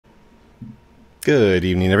Good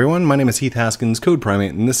evening, everyone. My name is Heath Haskins, Code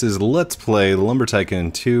Primate, and this is Let's Play Lumber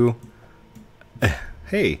Tycoon 2.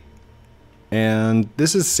 Hey. And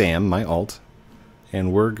this is Sam, my alt.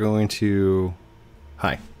 And we're going to...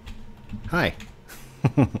 Hi. Hi.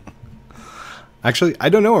 Actually, I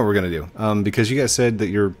don't know what we're going to do, because you guys said that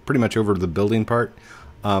you're pretty much over the building part.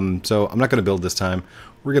 So I'm not going to build this time.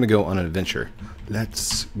 We're going to go on an adventure.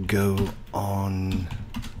 Let's go on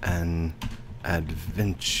an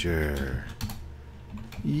adventure.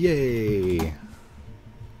 Yay!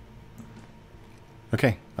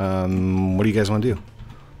 Okay, what do you guys want to do?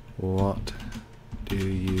 What do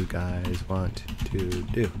you guys want to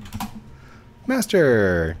do?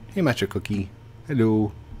 Master! Hey, Master Cookie.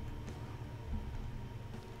 Hello.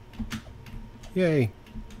 Yay.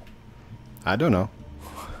 I don't know.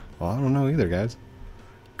 Well, I don't know either, guys.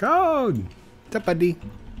 Code! What's up, buddy?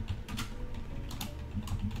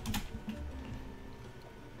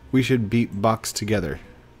 We should beatbox together.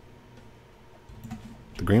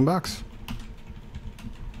 The green box?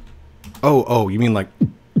 Oh, you mean like...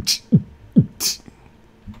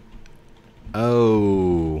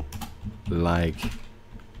 Oh, like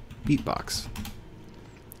beatbox.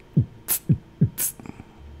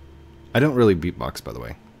 I don't really beatbox, by the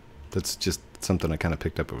way. That's just something I kind of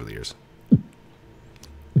picked up over the years.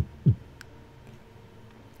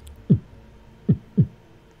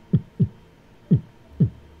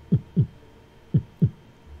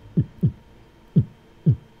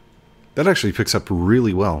 That actually picks up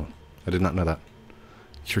really well. I did not know that.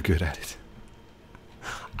 You're good at it.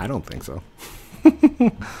 I don't think so.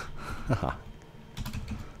 Haha.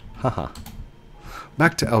 Haha.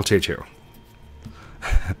 Back to El Checho.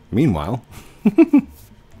 Meanwhile.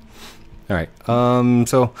 Alright,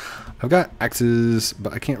 so I've got axes,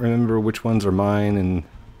 but I can't remember which ones are mine, and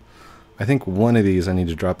I think one of these I need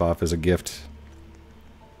to drop off as a gift.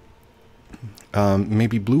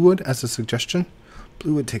 Maybe blue wood as a suggestion?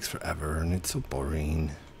 Blue wood takes forever, and it's so boring.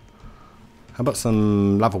 How about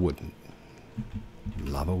some lava wood?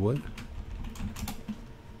 Lava wood?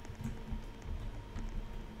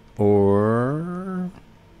 Or...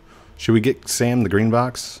 should we get Sam the green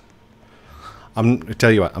box? I tell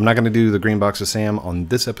you what, I'm not going to do the green box with Sam on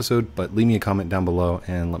this episode, but leave me a comment down below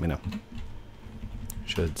and let me know.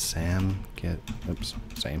 Should Sam get... oops,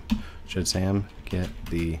 same. Should Sam get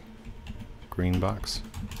the green box?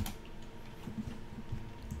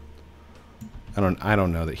 I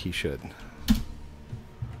don't know that he should.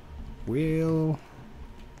 Well,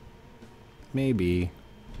 maybe.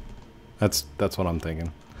 That's what I'm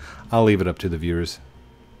thinking. I'll leave it up to the viewers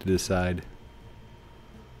to decide.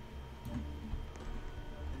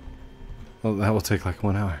 Well, that will take like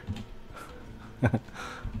 1 hour.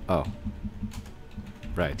 Oh.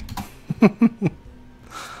 Right.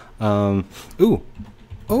 Ooh.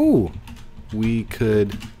 Oh! We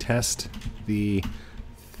could test the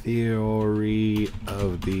theory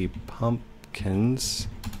of the pumpkins.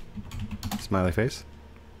 Smiley face.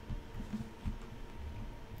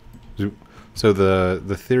 So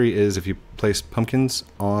the theory is if you place pumpkins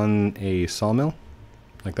on a sawmill,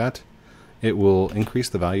 like that, it will increase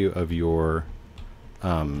the value of your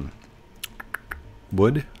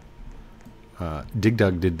wood. Dig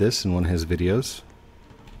Dug did this in one of his videos,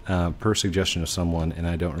 per suggestion of someone, and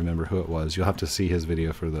I don't remember who it was. You'll have to see his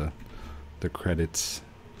video for the credits.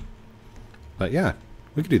 But yeah,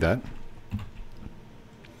 we could do that.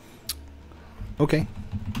 Okay,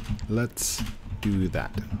 let's do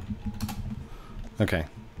that. Okay.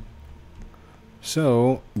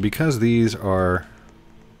 So, because these are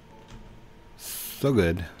so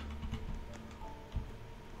good...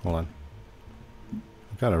 hold on.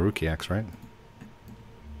 I've got a rookie axe, right?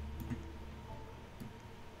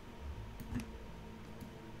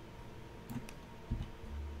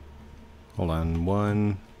 Hold on,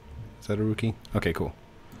 one... is that a rookie? Okay, cool.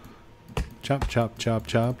 Chop, chop, chop,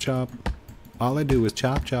 chop, chop. All I do is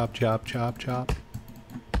chop, chop, chop, chop, chop.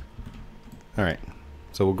 Alright,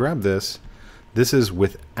 so we'll grab this. This is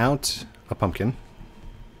without a pumpkin.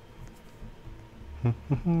 It's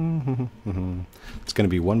going to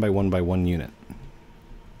be 1 by 1 by 1 unit.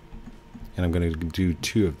 And I'm going to do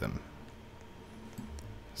 2 of them.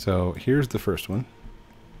 So here's the first one.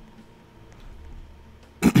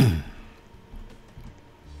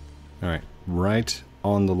 Alright, right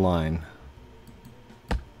on the line.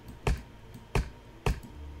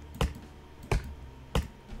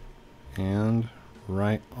 And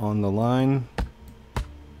right on the line.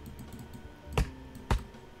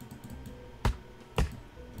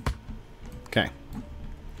 Okay.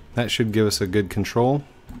 That should give us a good control.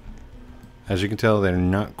 As you can tell, they're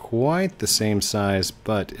not quite the same size,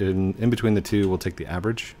 but in between the two, we'll take the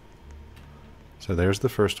average. So there's the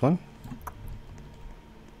first one.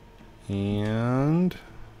 And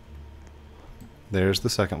there's the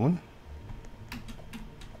second one.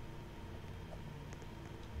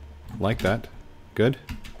 Like that. Good.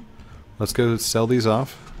 Let's go sell these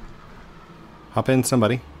off. Hop in,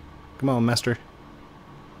 somebody. Come on, master.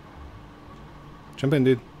 Jump in,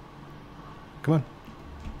 dude. Come on.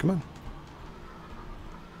 Come on.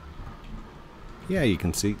 Yeah, you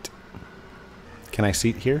can seat. Can I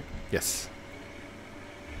seat here? Yes.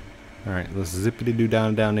 Alright, let's zippity-doo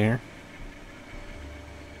down there.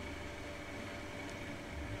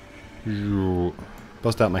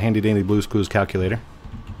 Bust out my handy-dandy Blue's Clues calculator.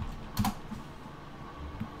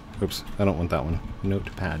 Oops, I don't want that one.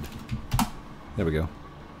 Notepad. There we go.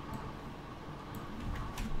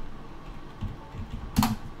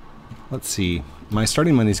 Let's see. My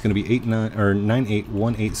starting money is going to be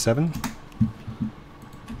 98187.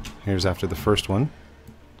 Here's after the first one.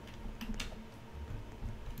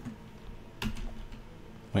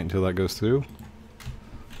 Wait until that goes through.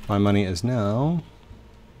 My money is now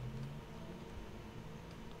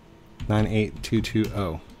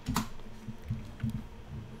 98220.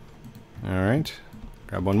 Alright.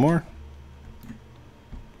 Grab one more.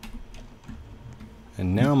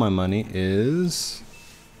 And now my money is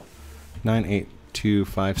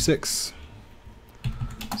 98256.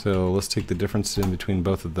 So let's take the difference in between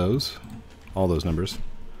both of those. All those numbers.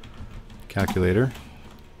 Calculator.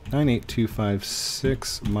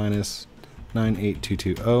 98256 minus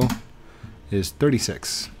 98220 is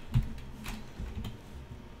 36.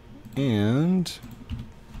 And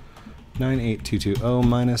 98220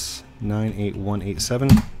 minus 98187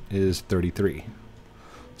 is 33.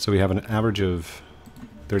 So we have an average of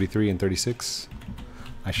 33 and 36.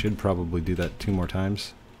 I should probably do that 2 more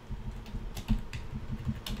times.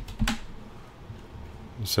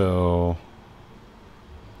 So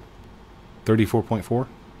 34.4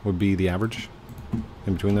 would be the average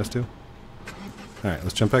in between those two. Alright,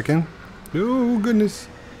 let's jump back in. Oh, goodness.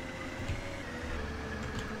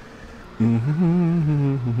 You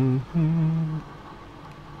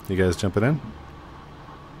guys jumping in?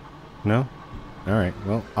 No? Alright,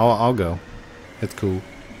 well, I'll go. It's cool.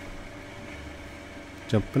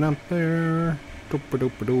 Jumping up there.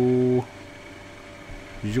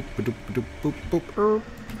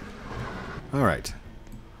 Alright.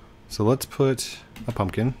 So let's put a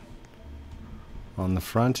pumpkin on the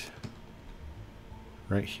front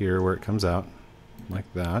right here where it comes out. Like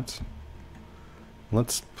that.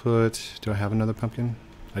 Let's put... Do I have another pumpkin?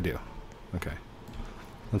 I do. Okay.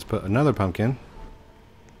 Let's put another pumpkin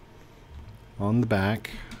on the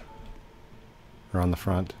back. Or on the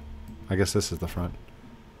front. I guess this is the front.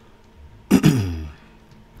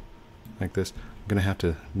 Like this. I'm going to have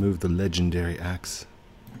to move the legendary axe.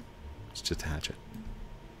 It's just a hatchet.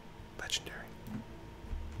 Legendary.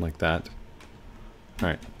 Like that.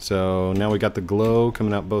 Alright, so now we got the glow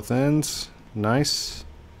coming out both ends. Nice.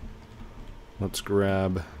 Let's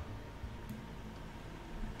grab...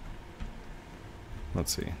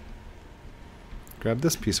 Let's see. Grab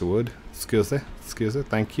this piece of wood. Excuse me.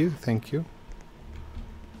 Thank you. Thank you.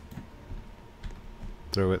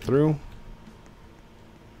 Throw it through.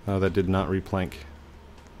 Oh, that did not replank.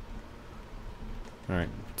 Alright,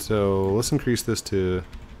 so let's increase this to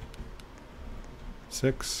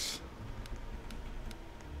 6.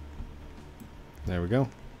 There we go.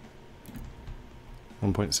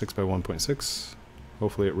 1.6 by 1.6.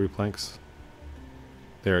 Hopefully it replanks.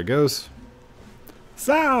 There it goes.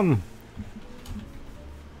 Sam!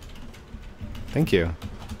 Thank you.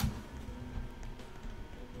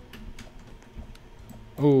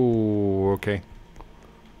 Oh, okay.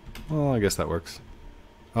 Well, I guess that works.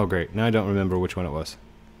 Oh, great. Now I don't remember which one it was.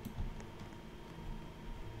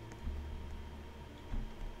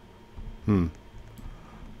 Oh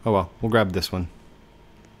well, we'll grab this one.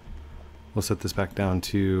 We'll set this back down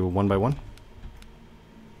to 1 by 1.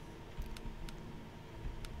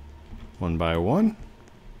 1 by 1.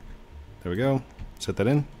 There we go. Set that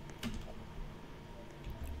in.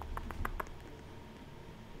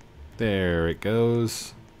 There it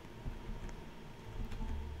goes.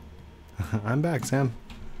 I'm back, Sam.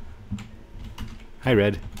 Hi,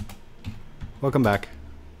 Red. Welcome back.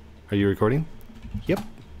 Are you recording? Yep.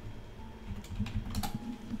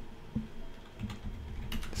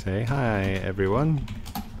 Say hi, everyone.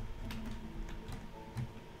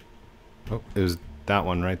 Oh, it was that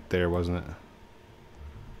one right there, wasn't it?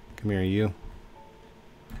 Come here, you.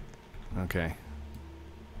 Okay.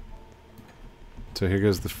 So here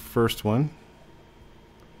goes the first one.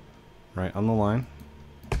 Right on the line.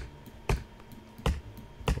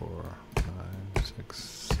 4, 5, 6,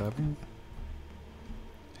 7.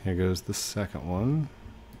 Here goes the second one.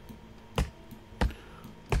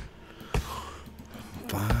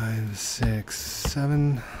 5, 6,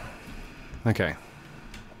 7. Okay.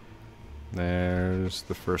 There's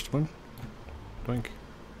the first one. Doink.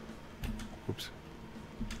 Oops.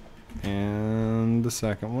 And the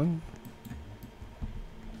second one.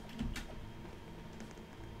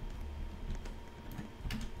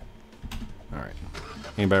 Alright.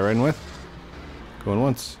 Anybody riding with? Going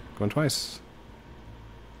once. Going twice.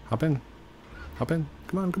 Hop in. Hop in.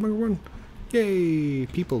 Come on, come on, come on. Yay!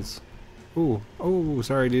 Peoples. Ooh. Oh,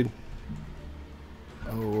 sorry, dude.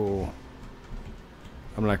 Oh.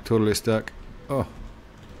 I'm like totally stuck. Oh.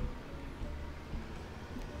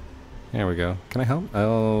 There we go. Can I help?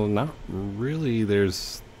 Oh, not really.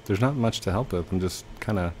 There's not much to help with. I'm just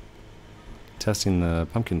kind of testing the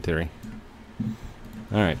pumpkin theory.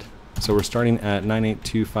 Alright. So we're starting at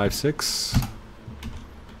 98256.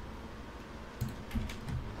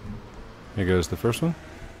 Here goes the first one.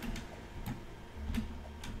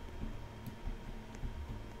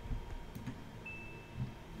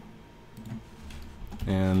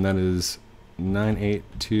 And that is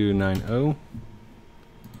 98290.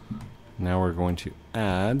 Now we're going to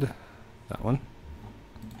add that one.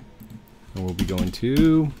 And we'll be going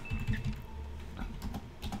to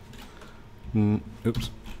oops,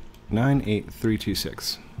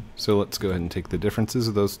 98326. So let's go ahead and take the differences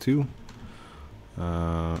of those two.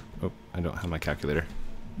 Oh, I don't have my calculator.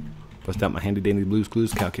 Bust out my handy dandy Blues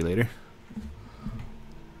Clues calculator.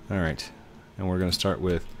 Alright, and we're going to start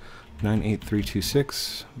with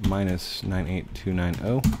 98326 minus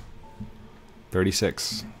 98290,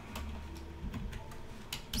 36.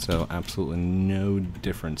 So absolutely no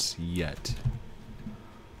difference yet.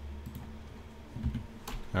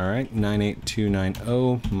 Alright,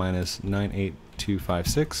 98290 minus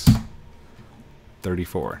 98256,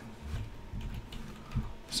 34.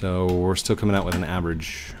 So we're still coming out with an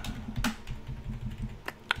average.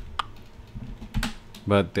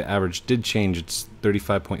 But the average did change. It's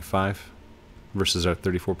 35.5 versus our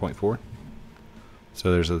 34.4.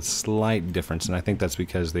 So there's a slight difference, and I think that's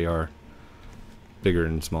because they are bigger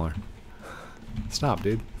and smaller. Stop,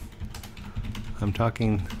 dude. I'm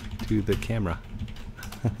talking to the camera.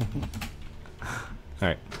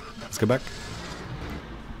 Alright, let's go back.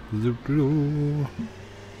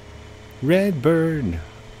 Red bird.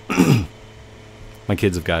 My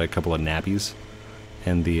kids have got a couple of nappies,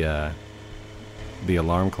 and the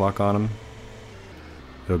alarm clock on them.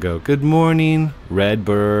 It'll go, "Good morning, red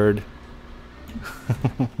bird."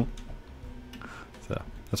 So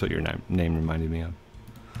that's what your name reminded me of.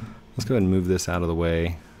 Let's go ahead and move this out of the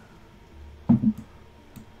way.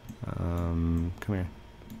 Come here.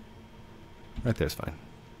 Right there's fine.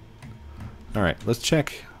 Alright, let's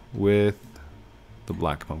check with the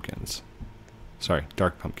black pumpkins. Sorry,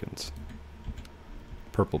 dark pumpkins.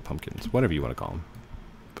 Purple pumpkins, whatever you want to call them.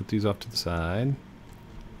 Put these off to the side.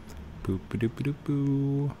 Boop a doop a doop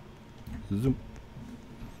boo. Zoom.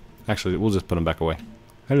 Actually, we'll just put them back away.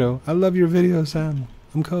 Hello, I love your video, Sam.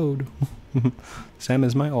 I'm Code. Sam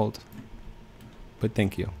is my alt. But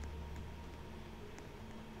thank you.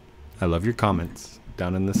 I love your comments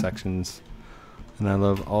down in the sections. And I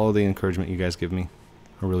love all the encouragement you guys give me.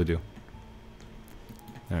 I really do.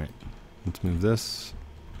 Alright, let's move this.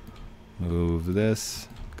 Move this.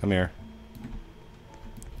 Come here.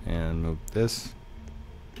 And move this.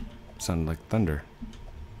 Sound like thunder.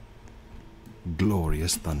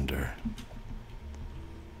 Glorious thunder.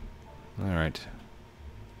 Alright.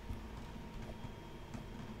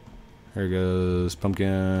 Here goes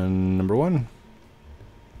pumpkin number 1.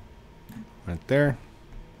 Right there.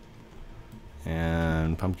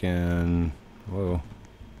 And pumpkin, whoa,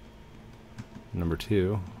 number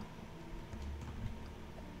 2.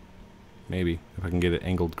 Maybe, if I can get it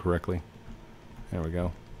angled correctly. There we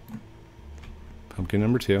go. Pumpkin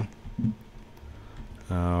number 2.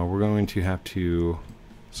 We're going to have to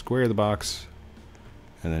square the box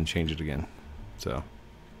and then change it again. So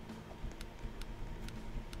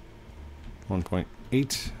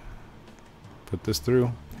 1.8. Put this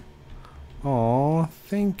through. Oh,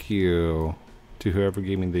 thank you to whoever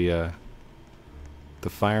gave me the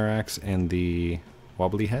fire axe and the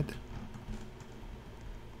wobbly head.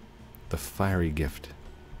 The fiery gift,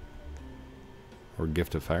 or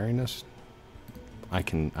gift of fieriness. I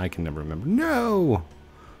can never remember. No,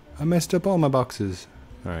 I messed up all my boxes.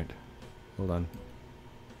 All right, hold on.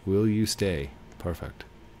 Will you stay? Perfect.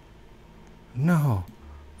 No,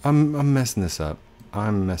 I'm messing this up.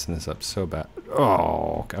 I'm messing this up so bad.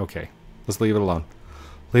 Oh, okay. Let's leave it alone.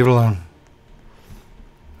 Leave it alone.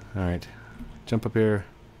 Alright. Jump up here.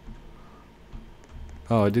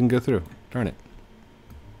 Oh, it didn't go through. Darn it.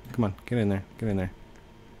 Come on, get in there. Get in there.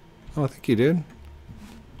 Oh, thank you, dude.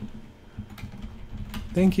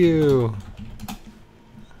 Thank you.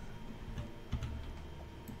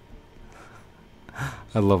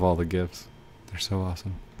 I love all the gifts. They're so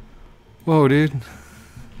awesome. Whoa, dude.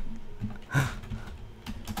 Are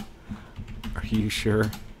you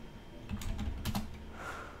sure?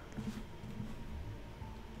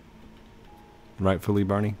 Rightfully,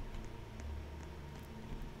 Barney.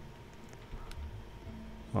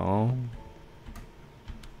 Oh.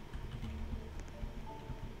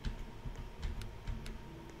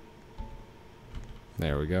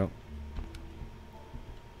 There we go.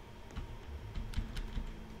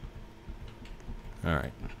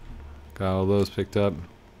 Alright. Got all those picked up.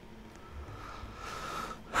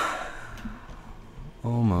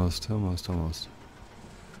 Almost. Alright.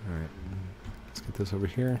 Let's get this over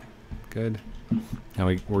here. Good. Now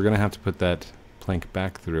we're going to have to put that plank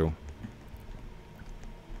back through.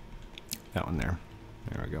 That one there.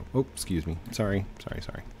 There we go. Oh, excuse me. Sorry.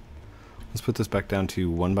 Let's put this back down to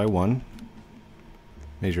 1 by 1.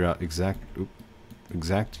 Measure out exact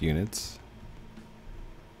units.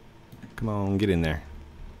 Come on, get in there.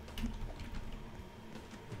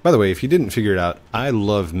 By the way, if you didn't figure it out, I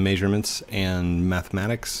love measurements and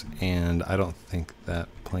mathematics, and I don't think that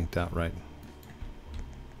planked out right.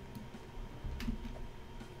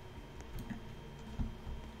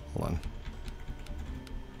 Hold on.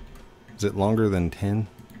 Is it longer than 10?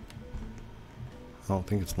 I don't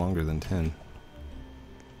think it's longer than 10.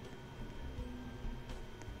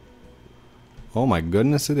 Oh my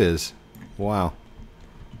goodness, it is. Wow.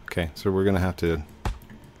 Okay, so we're going to have to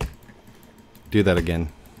do that again.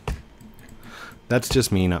 That's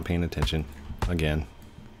just me not paying attention. Again.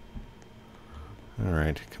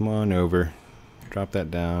 Alright, come on over. Drop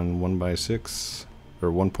that down 1 by 6,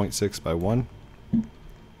 or 1.6 by 1.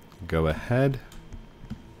 Go ahead.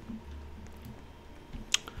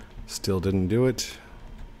 Still didn't do it.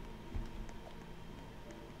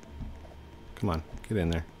 Come on, get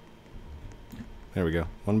in there. There we go.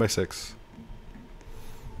 1 by 6.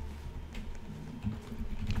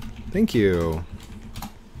 Thank you.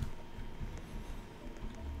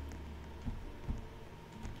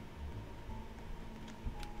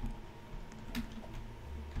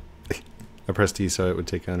 I pressed E so it would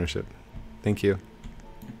take ownership. Thank you.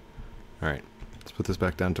 Alright, let's put this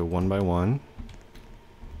back down to 1 by 1.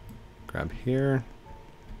 Grab here.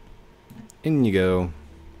 In you go.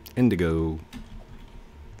 Indigo.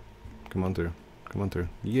 Come on through. Come on through.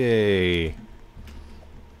 Yay!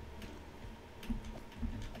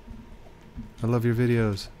 I love your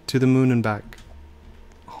videos. To the moon and back.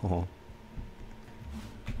 Oh.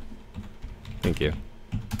 Thank you.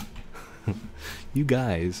 You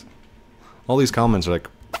guys. All these comments are like...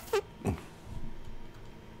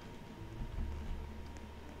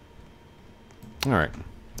 Alright.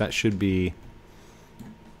 That should be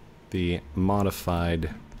the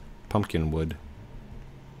modified pumpkin wood.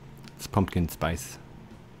 It's pumpkin spice.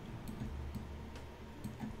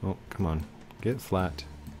 Oh, come on. Get flat.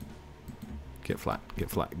 Get flat, get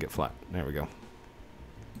flat, get flat. There we go.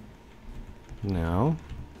 Now,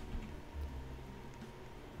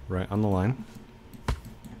 right on the line.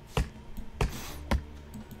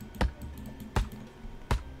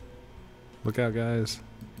 Look out, guys.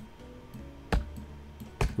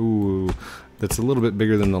 Ooh, that's a little bit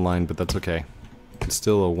bigger than the line, but that's okay. It's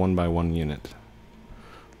still a 1 by 1 unit,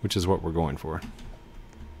 which is what we're going for.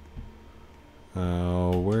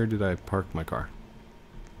 Where did I park my car?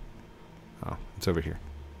 Oh, it's over here.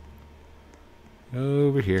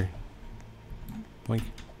 Over here. Blink.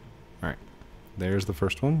 Alright. There's the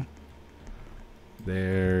first one.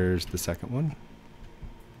 There's the second one.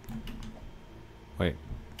 Wait.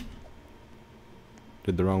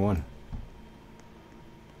 Did the wrong one.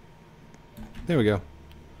 There we go.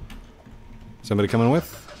 Somebody coming with?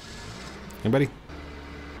 Anybody?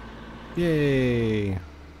 Yay!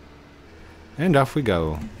 And off we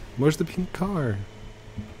go. Where's the pink car?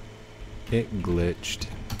 It glitched.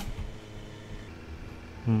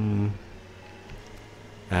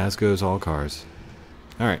 As goes all cars.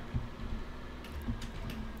 Alright.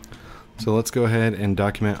 So let's go ahead and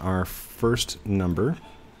document our first number.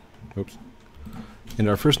 Oops. And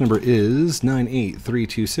our first number is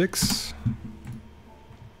 98326.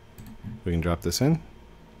 We can drop this in.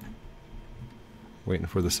 Waiting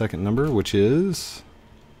for the second number, which is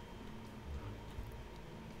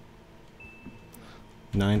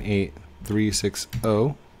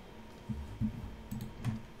 98360.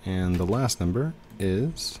 And the last number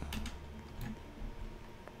is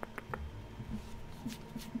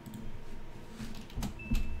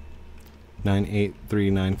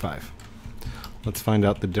 98395. Let's find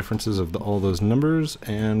out the differences of all those numbers,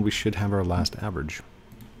 and we should have our last average.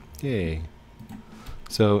 Yay.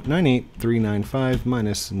 So 98395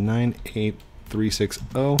 minus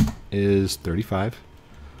 98360 is 35.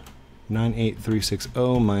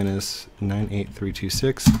 98360 minus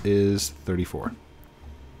 98326 is 34.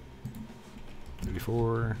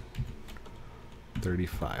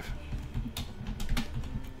 35.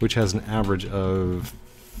 Which has an average of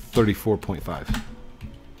 34.5.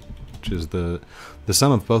 Which is the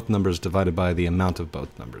sum of both numbers divided by the amount of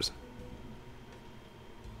both numbers.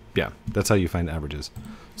 Yeah, that's how you find averages.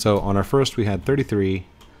 So on our first we had 33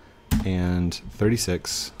 and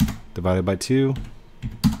 36 divided by 2,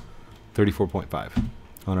 34.5.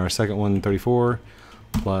 On our second one, 34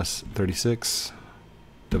 plus 36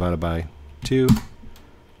 divided by 2.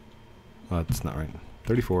 Well, that's not right.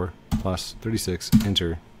 34 plus 36,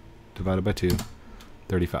 enter, divided by 2,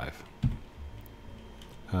 35.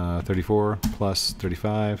 34 plus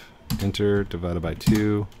 35, enter, divided by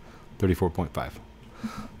 2, 34.5.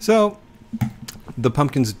 So the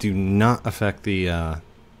pumpkins do not affect the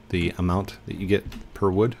amount that you get per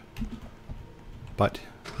wood, but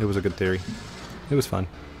it was a good theory. It was fun.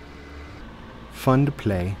 Fun to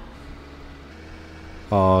play.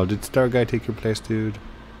 Oh, did Star Guy take your place, dude?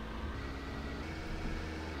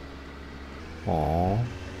 Aw.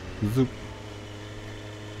 Zoop.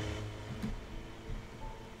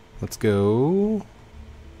 Let's go.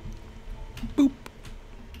 Boop.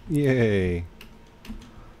 Yay.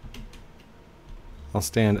 I'll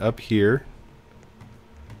stand up here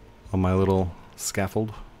on my little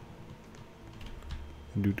scaffold.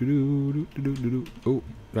 Oh, did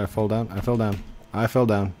I fall down? I fell down. I fell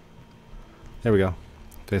down. There we go.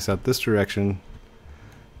 Face out this direction.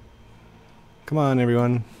 Come on,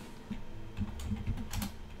 everyone.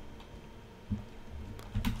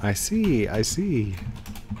 I see. I see.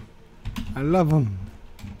 I love them.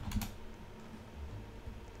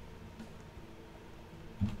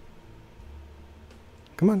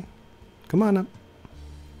 Come on. Come on up.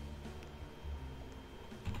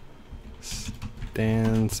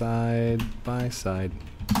 Stand side by side.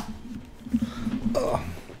 Oh.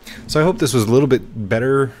 So I hope this was a little bit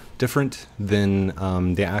better, different than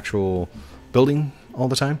the actual building all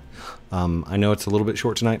the time. I know it's a little bit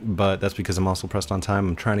short tonight, but that's because I'm also pressed on time.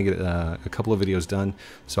 I'm trying to get a couple of videos done,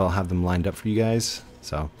 so I'll have them lined up for you guys.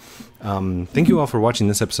 So thank you all for watching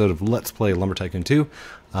this episode of Let's Play Lumber Tycoon 2.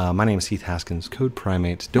 My name is Heath Haskins, code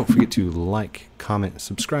Primate. Don't forget to like, comment,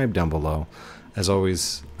 subscribe down below. As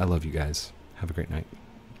always, I love you guys. Have a great night.